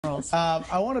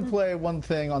I want to play one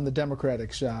thing on the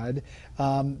Democratic side.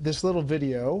 This little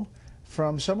video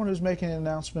from someone who's making an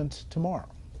announcement tomorrow.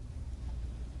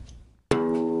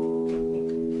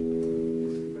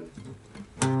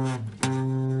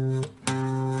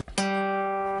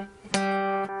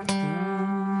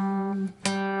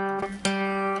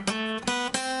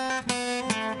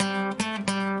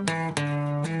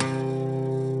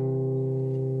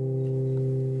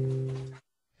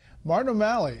 Martin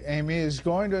O'Malley, Amy, is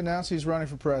going to announce he's running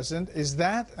for president. Is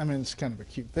that, I mean, it's kind of a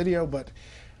cute video, but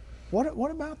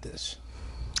what about this?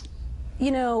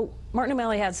 You know, Martin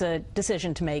O'Malley has a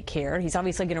decision to make here. He's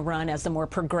obviously going to run as the more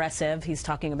progressive. He's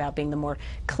talking about being the more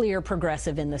clear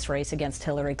progressive in this race against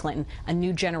Hillary Clinton, a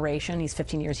new generation. He's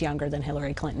 15 years younger than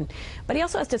Hillary Clinton. But he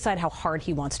also has to decide how hard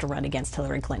he wants to run against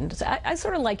Hillary Clinton. So I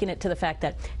sort of liken it to the fact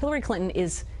that Hillary Clinton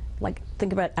is, like,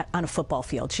 think about it on a football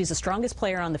field. She's the strongest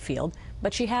player on the field,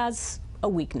 but she has a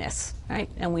weakness, right?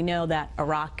 And we know that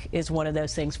Iraq is one of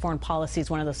those things. Foreign policy is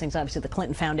one of those things. Obviously, the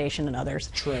Clinton Foundation and others.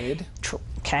 Trade.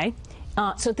 Okay.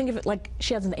 So think of it like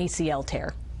she has an ACL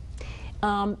tear.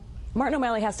 Martin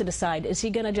O'Malley has to decide, is he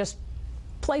going to just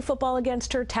play football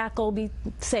against her, tackle, be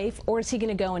safe, or is he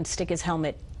going to go and stick his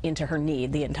helmet into her knee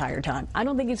the entire time? I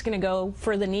don't think he's going to go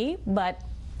for the knee, but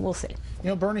we'll see. You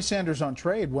know, Bernie Sanders on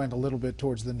trade went a little bit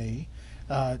towards the knee,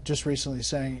 just recently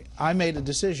saying, I made a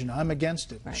decision, I'm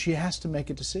against it. Right. She has to make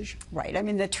a decision. Right. I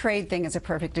mean, the trade thing is a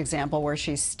perfect example where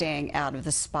she's staying out of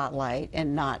the spotlight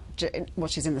and not, well,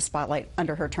 she's in the spotlight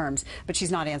under her terms, but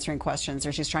she's not answering questions,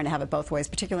 or she's trying to have it both ways,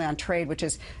 particularly on trade, which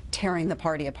is tearing the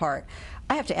party apart.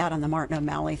 I have to add on the Martin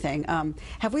O'Malley thing.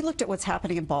 Have we looked at what's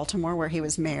happening in Baltimore, where he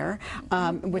was mayor?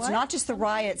 Which not just the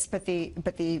riots, but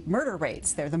the murder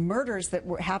rates there, the murders that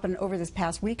happened over this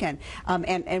past weekend,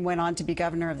 and went on to be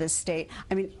governor of this state.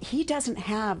 I mean, he doesn't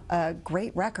have a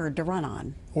great record to run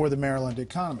on. Or the Maryland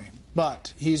economy.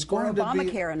 But he's going to be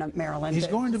Obamacare in Maryland. He's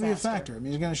going to be a factor. I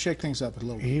mean, he's going to shake things up a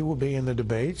little bit. He will be in the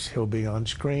debates. He'll be on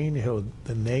screen.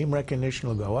 The name recognition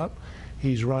will go up.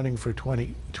 He's running for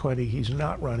 2020. He's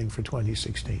not running for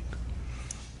 2016.